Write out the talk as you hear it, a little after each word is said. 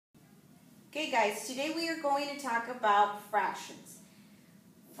Okay guys, today we are going to talk about fractions.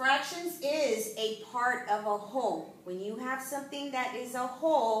 Fractions is a part of a whole. When you have something that is a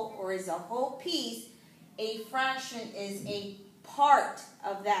whole or is a whole piece, a fraction is a part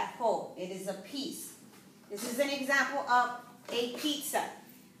of that whole. It is a piece. This is an example of a pizza.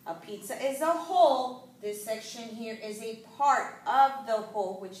 A pizza is a whole. This section here is a part of the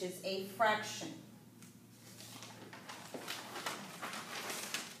whole, which is a fraction.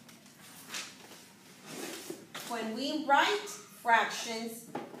 When we write fractions,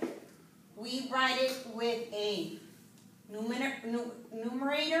 we write it with a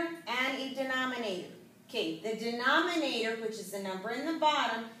numerator and a denominator. Okay, the denominator, which is the number in the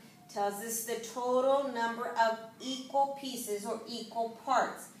bottom, tells us the total number of equal pieces or equal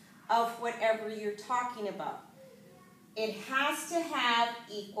parts of whatever you're talking about. It has to have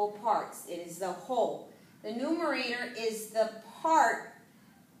equal parts. It is the whole. The numerator is the part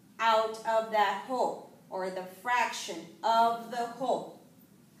out of that whole, or the fraction of the whole.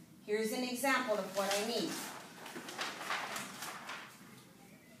 Here's an example of what I mean.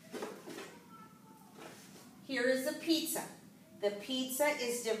 Here is a pizza. The pizza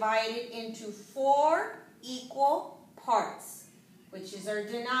is divided into 4 equal parts, which is our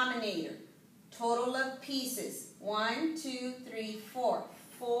denominator. Total of pieces, 1, 2, 3, 4.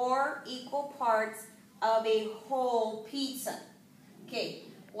 4 equal parts of a whole pizza. Okay.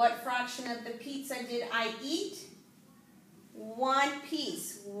 What fraction of the pizza did I eat? 1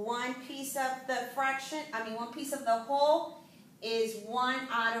 piece. 1 piece of the fraction, one piece of the whole is 1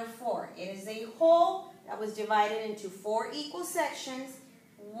 out of 4. It is a whole that was divided into 4 equal sections.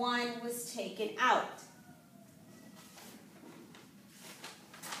 1 was taken out.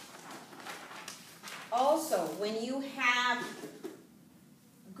 Also, when you have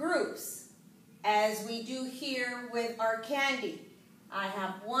groups, as we do here with our candy, I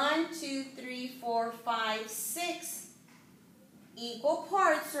have 1, 2, 3, 4, 5, 6 equal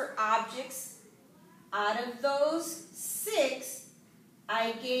parts or objects. Out of those 6,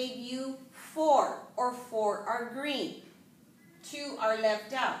 I gave you 4, or 4 are green. 2 are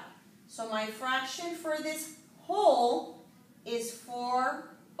left out. So my fraction for this whole is 4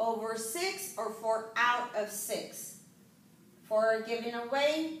 over 6, or 4 out of 6. 4 are given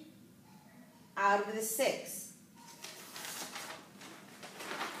away out of the 6.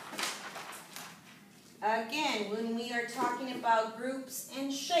 Again, when we are talking about groups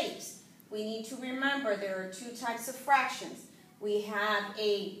and shapes, we need to remember there are 2 types of fractions. We have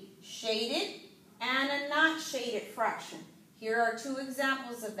a shaded and a not shaded fraction. Here are 2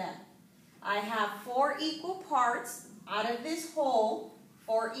 examples of that. I have 4 equal parts out of this whole,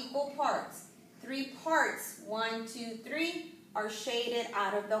 4 equal parts. 3 parts, 1, 2, 3, are shaded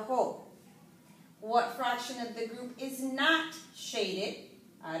out of the whole. What fraction of the group is not shaded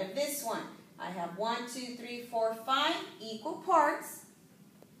out of this one? I have 1, 2, 3, 4, 5 equal parts.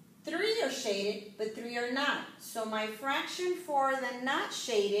 3 are shaded, but 3 are not. So my fraction for the not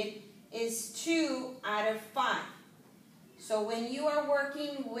shaded is 2 out of 5. So when you are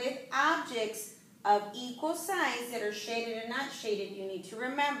working with objects of equal size that are shaded and not shaded, you need to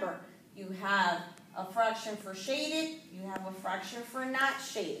remember you have a fraction for shaded, you have a fraction for not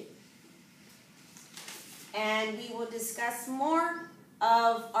shaded. And we will discuss more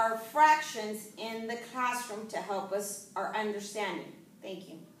of our fractions in the classroom to help us our understanding. Thank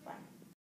you.